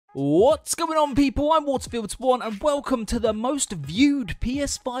What's going on, people? I'm Waterfields1 and welcome to the most viewed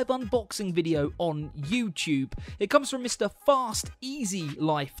PS5 unboxing video on YouTube. It comes from Mr. Fast Easy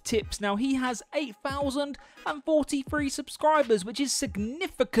Life Tips. Now, he has 8,043 subscribers, which is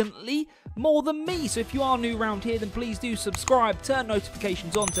significantly more than me. So if you are new around here, then please do subscribe, turn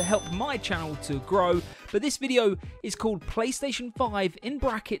notifications on to help my channel to grow. But this video is called PlayStation 5 in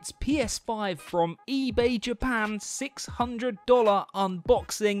brackets PS5 from eBay Japan $600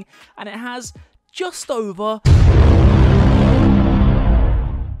 unboxing, and it has just over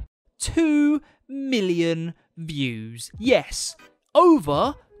 2 million views. Yes,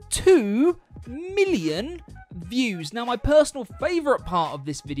 over 2 million views. Now, my personal favourite part of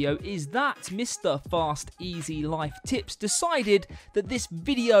this video is that Mr. Fast Easy Life Tips decided that this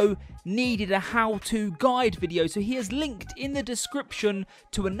video needed a how-to guide video, so he has linked in the description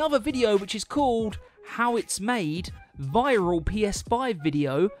to another video which is called How It's Made, Viral PS5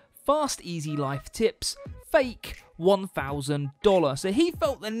 Video, Fast Easy Life Tips, Fake $1,000. So he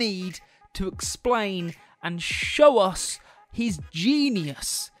felt the need to explain and show us his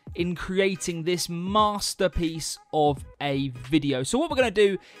genius in creating this masterpiece of a video. So what we're going to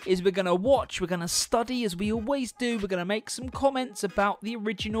do is we're going to watch, we're going to study as we always do, we're going to make some comments about the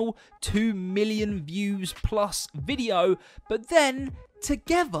original 2 million views plus video, but then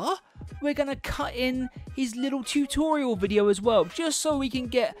together we're going to cut in his little tutorial video as well, just so we can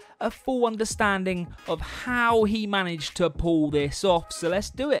get a full understanding of how he managed to pull this off. So let's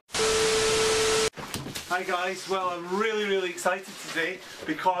do it. Hi guys, well, I'm really excited today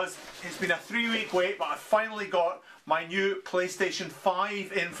because it's been a 3-week wait, but I finally got my new PlayStation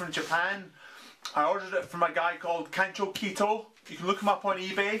 5 in from Japan. I ordered it from a guy called Kancho Kito. You can look him up on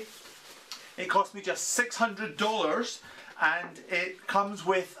eBay. It cost me just $600 and it comes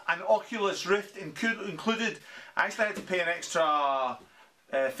with an Oculus Rift included. I actually had to pay an extra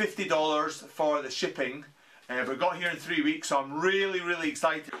 $50 for the shipping, but it got here in 3 weeks, so I'm really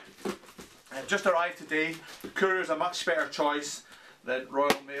excited. It just arrived today. The courier is a much better choice than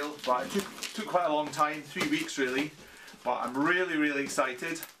Royal Mail, but it took quite a long time, 3 weeks really, but I'm really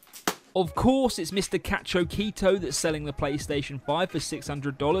excited. Of course, it's Mr. Cacho Kito that's selling the PlayStation 5 for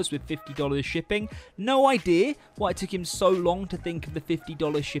 $600 with $50 shipping. No idea why it took him so long to think of the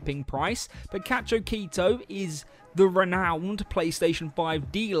 $50 shipping price, but Cacho Kito is the renowned PlayStation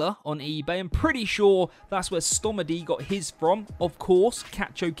 5 dealer on eBay. I'm pretty sure that's where Stomedy got his from. Of course,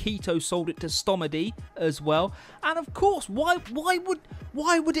 Cacho Kito sold it to Stomedy as well. And of course, why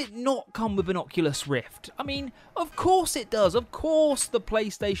would it not come with an Oculus Rift? I mean, of course it does. Of course the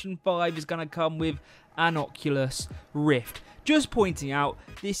PlayStation 5 is going to come with an Oculus Rift. Just pointing out,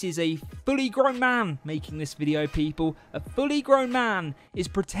 this is a fully grown man making this video, people. A fully grown man is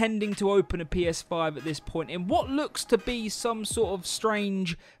pretending to open a PS5 at this point in what looks to be some sort of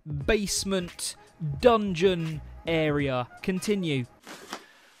strange basement dungeon area. Continue.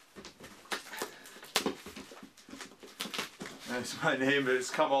 That's my name, but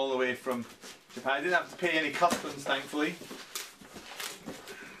it's come all the way from Japan. I didn't have to pay any customs, thankfully.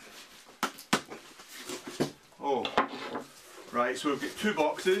 Oh. Right, so we've got 2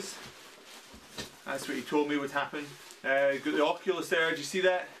 boxes. That's what he told me would happen. You've got the Oculus there, do you see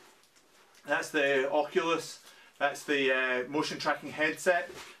that? That's the Oculus. That's the motion tracking headset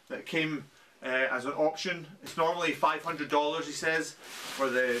that came as an option. It's normally $500, he says, for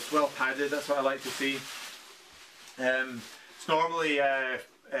the, it's well padded, that's what I like to see. It's normally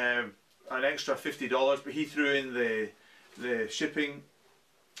an extra $50, but he threw in the shipping.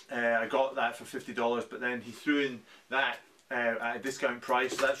 I got that for $50, but then he threw in that at a discount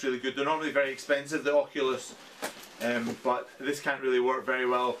price, so that's really good. They're normally very expensive, the Oculus, but this can't really work very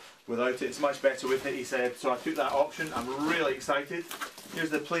well without it. It's much better with it, he said, so I took that option. I'm really excited. Here's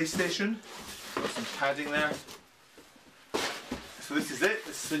the PlayStation, got some padding there. So this is it,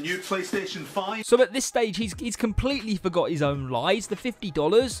 this is the new PlayStation 5. So at this stage, he's completely forgot his own lies. The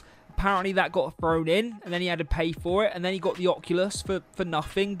 $50, apparently that got thrown in, and then he had to pay for it, and then he got the Oculus for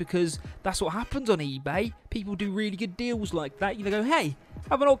nothing, because that's what happens on eBay. People do really good deals like that. You go, hey,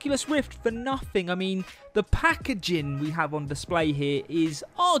 have an Oculus Rift for nothing. I mean, the packaging we have on display here is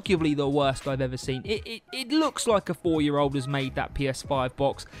arguably the worst I've ever seen. It looks like a 4-year-old has made that PS5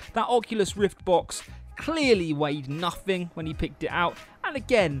 box. That Oculus Rift box clearly weighed nothing when he picked it out, and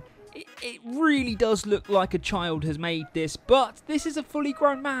again, it really does look like a child has made this, but this is a fully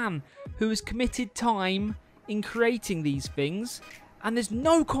grown man who has committed time in creating these things, and there's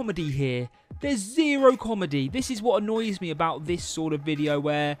no comedy here. There's zero comedy. This is what annoys me about this sort of video,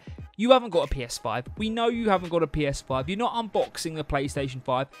 where you haven't got a PS5. We know you haven't got a PS5. You're not unboxing the PlayStation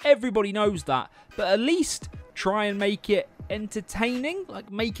 5. Everybody knows that. But at least try and make it entertaining,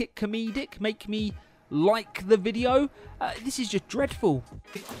 like make it comedic, make me like the video. This is just dreadful.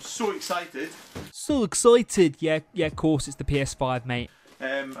 I'm so excited. So excited. Yeah, of course it's the PS5, mate.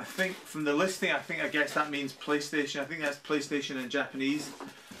 I think from the listing, I guess that means PlayStation. I think that's PlayStation in Japanese.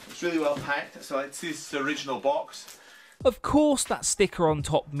 It's really well packed, so it's this original box. Of course that sticker on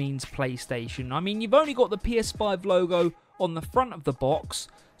top means PlayStation. I mean, you've only got the PS5 logo on the front of the box,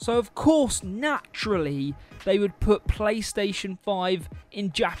 so of course, naturally, they would put PlayStation 5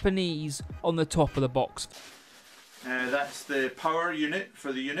 in Japanese on the top of the box. That's the power unit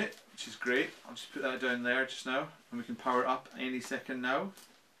for the unit, which is great. I'll just put that down there just now, and we can power it up any second now.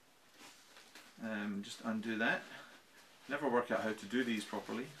 Just undo that. Never work out how to do these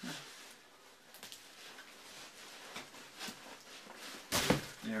properly.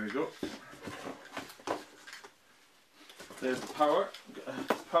 There we go. There's the power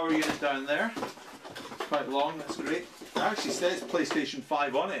unit down there. It's quite long, that's great. It actually says PlayStation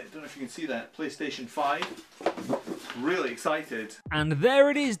 5 on it. I don't know if you can see that. PlayStation 5. Really excited. And there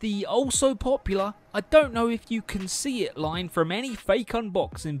it is, the also popular, I don't know if you can see it line from any fake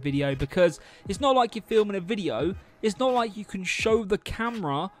unboxing video, because it's not like you're filming a video. It's not like you can show the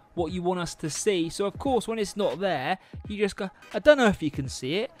camera what you want us to see. So of course when it's not there, you just go, I don't know if you can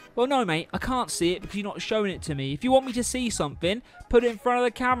see it. Well no mate, I can't see it because you're not showing it to me. If you want me to see something, put it in front of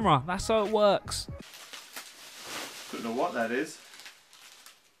the camera. That's how it works. Don't know what that is.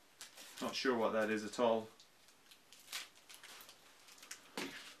 Not sure what that is at all.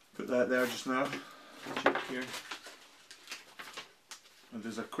 Put that there just now. Check here. And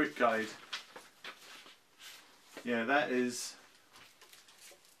there's a quick guide. Yeah, that is.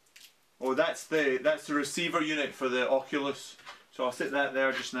 Oh, that's the receiver unit for the Oculus. So I'll sit that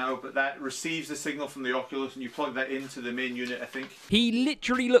there just now, but that receives the signal from the Oculus and you plug that into the main unit, I think. He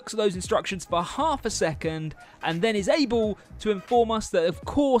literally looks at those instructions for half a second and then is able to inform us that of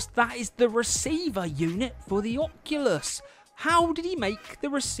course that is the receiver unit for the Oculus. How did he make the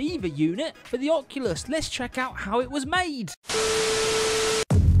receiver unit for the Oculus? Let's check out how it was made.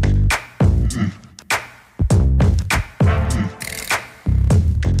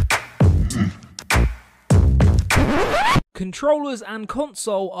 Controllers and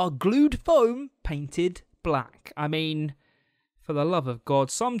console are glued foam painted black. I mean, for the love of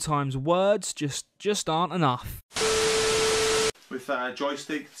God, sometimes words just aren't enough. With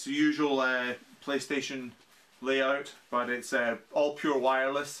joystick, it's the usual PlayStation layout, but it's all pure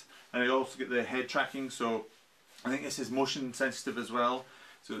wireless, and you also get the head tracking, so I think this is motion sensitive as well,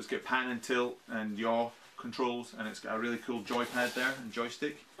 so it's got pan and tilt and yaw controls, and it's got a really cool joypad there and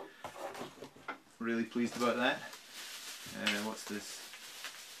joystick. Really pleased about that. What's this?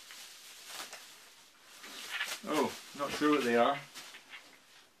 Oh, not sure what they are.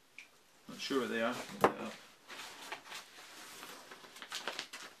 Not sure what they are.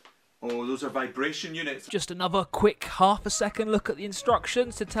 Oh, those are vibration units. Just another quick half a second look at the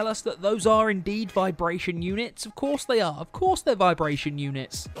instructions to tell us that those are indeed vibration units. Of course they are. Of course they're vibration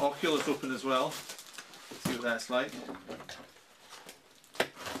units. Oculus open as well. See what that's like.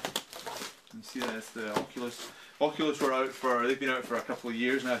 You see that's the Oculus. Oculus they've been out for a couple of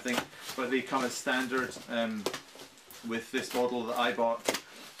years now I think, but they come as standard with this model that I bought.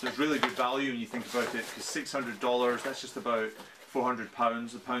 So it's really good value when you think about it, because $600, that's just about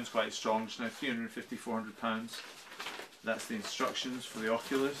 £400. The pound's quite strong, just now 350, £400. That's the instructions for the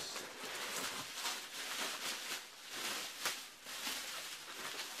Oculus.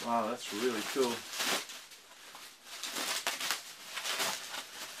 Wow, that's really cool.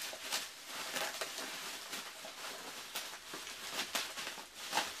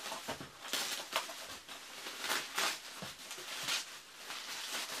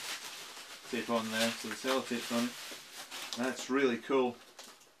 Tape on there, so the sellotape's on. That's really cool.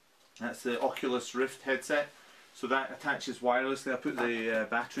 That's the Oculus Rift headset. So that attaches wirelessly. I put the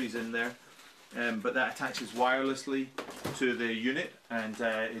batteries in there, but that attaches wirelessly to the unit, and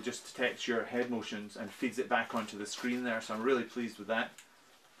it just detects your head motions and feeds it back onto the screen there. So I'm really pleased with that.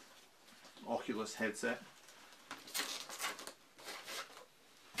 Oculus headset.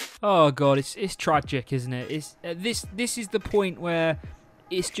 Oh god, it's tragic, isn't it? It's this is the point where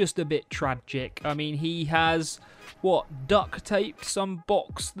it's just a bit tragic. I mean, he has, what, duct taped some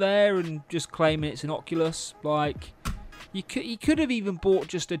box there and just claiming it's an Oculus. Like, he could have even bought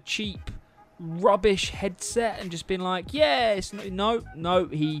just a cheap rubbish headset and just been like, yeah, it's no.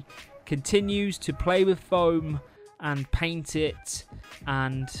 He continues to play with foam and paint it,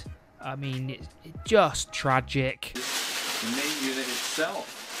 and I mean, it's just tragic. The main unit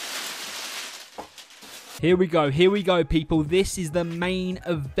itself. Here we go, people. This is the main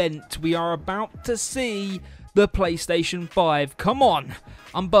event. We are about to see the PlayStation 5. Come on,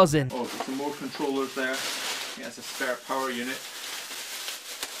 I'm buzzing. Oh, some more controllers there. Yeah, that's a spare power unit.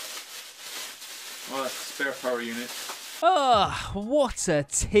 Oh, that's a spare power unit. Ah, what a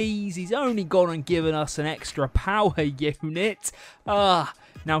tease. He's only gone and given us an extra power unit. Ah,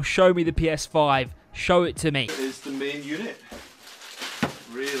 now show me the PS5. Show it to me. It is the main unit.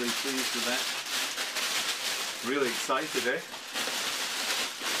 Really pleased with that. Really excited, eh?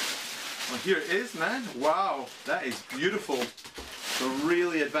 Well, here it is, man. Wow, that is beautiful. It's a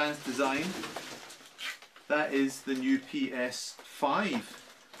really advanced design. That is the new PS5.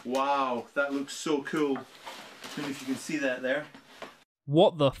 Wow, that looks so cool. I don't know if you can see that there.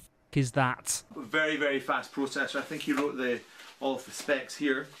 What the f is that? Very, very fast processor. I think he wrote all of the specs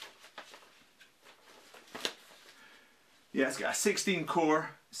here. Yeah, it's got a 16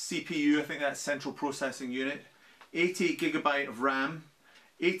 core CPU, I think that's central processing unit, 88GB of RAM,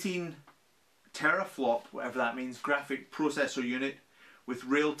 18 teraflop, whatever that means, graphic processor unit with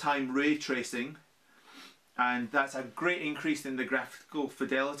real-time ray tracing, and that's a great increase in the graphical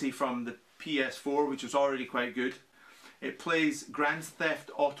fidelity from the PS4, which was already quite good. It plays Grand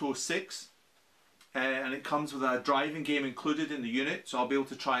Theft Auto 6 and it comes with a driving game included in the unit, so I'll be able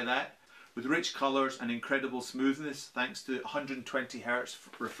to try that with rich colours and incredible smoothness thanks to 120Hz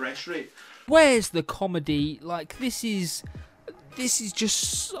refresh rate. Where's the comedy? Like, this is just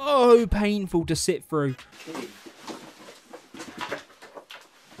so painful to sit through. Okay.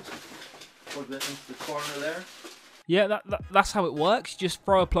 Plug that into the corner there. Yeah, that's how it works. You just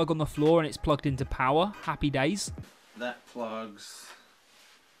throw a plug on the floor and it's plugged into power. Happy days. That plugs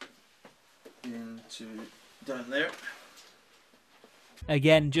into down there.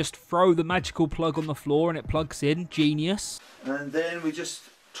 Again, just throw the magical plug on the floor and it plugs in. Genius. And then we just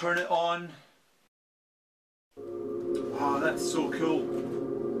turn it on. Oh, that's so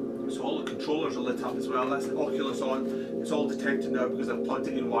cool. So all the controllers are lit up as well. That's the Oculus on. It's all detected now because I've plugged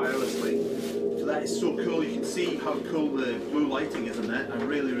it in wirelessly. So that is so cool. You can see how cool the blue lighting is on that. I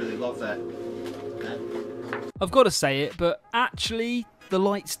really, really love that. I've got to say it, but actually the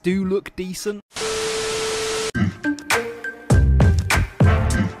lights do look decent.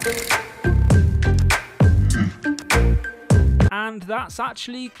 And that's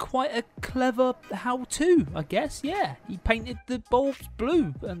actually quite a clever how-to, I guess. Yeah, he painted the bulbs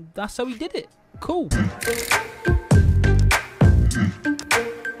blue and that's how he did it. Cool.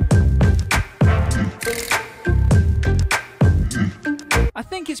 I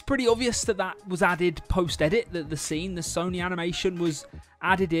think it's pretty obvious that that was added post-edit, that the scene, the Sony animation was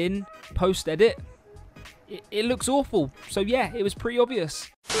added in post-edit. It looks awful, so yeah, it was pretty obvious.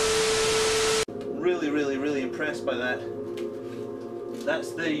 Really, really, really impressed by that.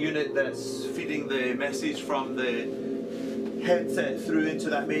 That's the unit that's feeding the message from the headset through into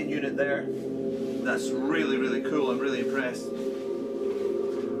that main unit there. That's really, really cool. I'm really impressed.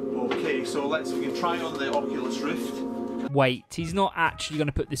 Okay, so we can try on the Oculus Rift. Wait, he's not actually going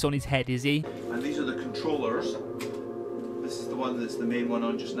to put this on his head, is he? And these are the controllers. This is the one that's the main one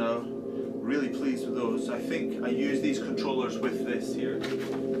on just now. Really pleased with those. I think I use these controllers with this here.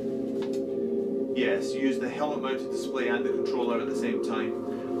 Yes, use the helmet mounted display and the controller at the same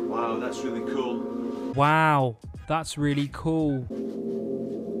time. Wow, that's really cool. Wow, that's really cool.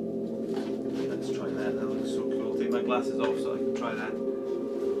 Let's try that. That looks so cool. Take my glasses off so I can try that.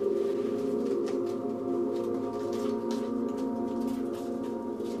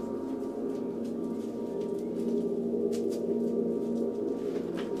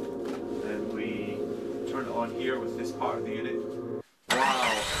 On here with this part of the unit.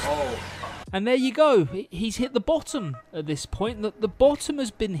 Wow. Oh. And there you go. He's hit the bottom at this point. The bottom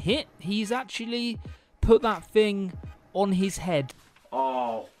has been hit. He's actually put that thing on his head.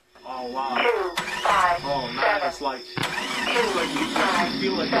 Oh. Oh wow. Oh man, it's like you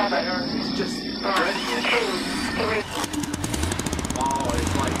feel like you're there. It's just dreadful. Oh,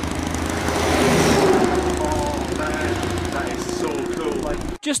 it's like. Oh man, that is so cool. Like.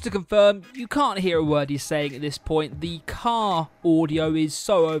 Just to confirm, you can't hear a word he's saying at this point. The car audio is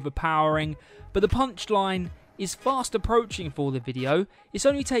so overpowering, but the punchline is fast approaching for the video. It's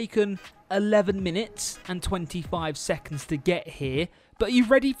only taken 11 minutes and 25 seconds to get here, but are you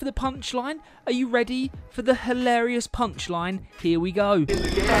ready for the punchline? Are you ready for the hilarious punchline? Here we go. It's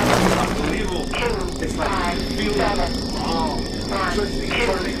unbelievable. It's like you feel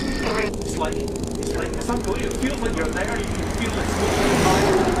twisting and turning. It's unbelievable. It feels like you're there. You can feel it switching by.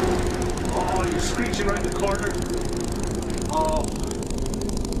 Oh, you're screeching around the corner. Oh,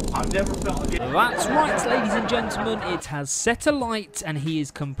 I've never felt again. That's right, ladies and gentlemen. It has set alight and he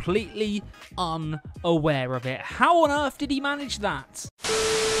is completely unaware of it. How on earth did he manage that?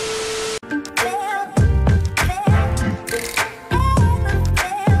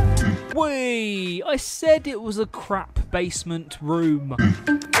 see. I said it was a crap basement room.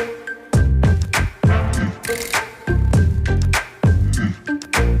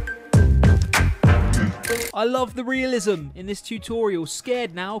 I love the realism in this tutorial.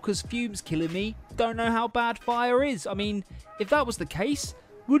 Scared now because fume's killing me. Don't know how bad fire is. I mean, if that was the case,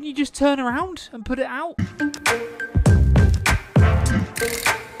 wouldn't you just turn around and put it out?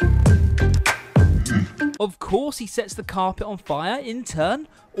 Of course, he sets the carpet on fire, in turn,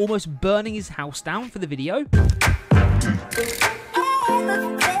 almost burning his house down for the video.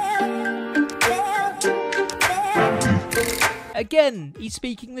 Again, he's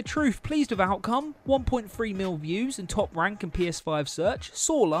speaking the truth. Pleased with outcome. 1.3 mil views and top rank in PS5 search.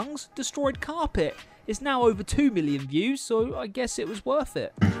 Sore lungs, destroyed carpet. It's now over 2 million views, so I guess it was worth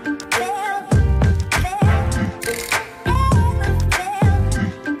it.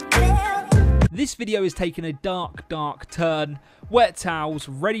 This video is taking a dark turn. Wet towels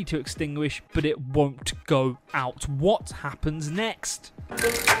ready to extinguish, but it won't go out. What happens next?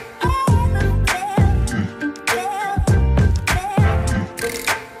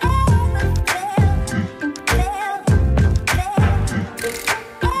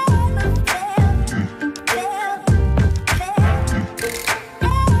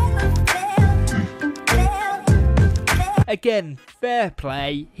 Again, fair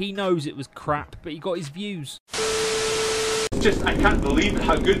play. He knows it was crap, but he got his views. Just, I can't believe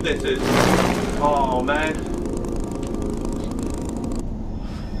how good this is. Oh, man. 2,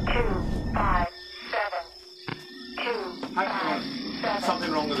 5, 7. 2, Hang on.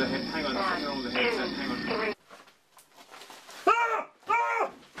 Something wrong with the head. Hang on. Something wrong with the headset. Hang on. Ah!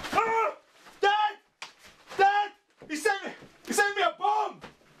 Ah! Ah! Dad! Dad! He sent me a bomb!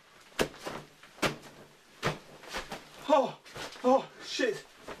 Oh, shit.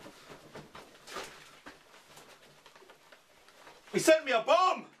 He sent me a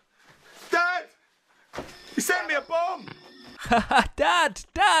bomb! Dad! He sent me a bomb! Dad!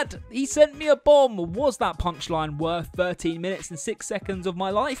 He sent me a bomb! Was that punchline worth 13 minutes and 6 seconds of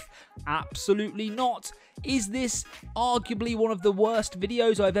my life? Absolutely not. Is this arguably one of the worst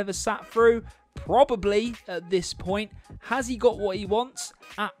videos I've ever sat through? Probably at this point. Has he got what he wants?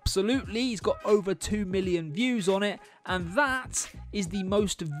 Absolutely. He's got over 2 million views on it, and that is the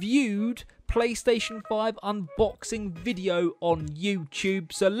most viewed PlayStation 5 unboxing video on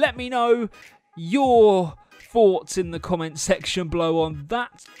YouTube. So let me know your thoughts in the comment section below on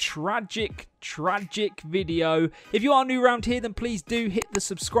that tragic video. If you are new around here, then please do hit the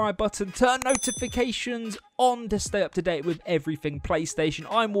subscribe button, turn notifications on to stay up to date with everything PlayStation.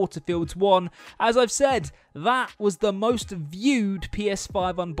 I'm Waterfields1. As I've said, that was the most viewed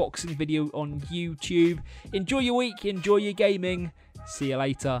PS5 unboxing video on YouTube. Enjoy your week, enjoy your gaming. See you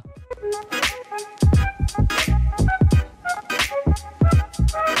later.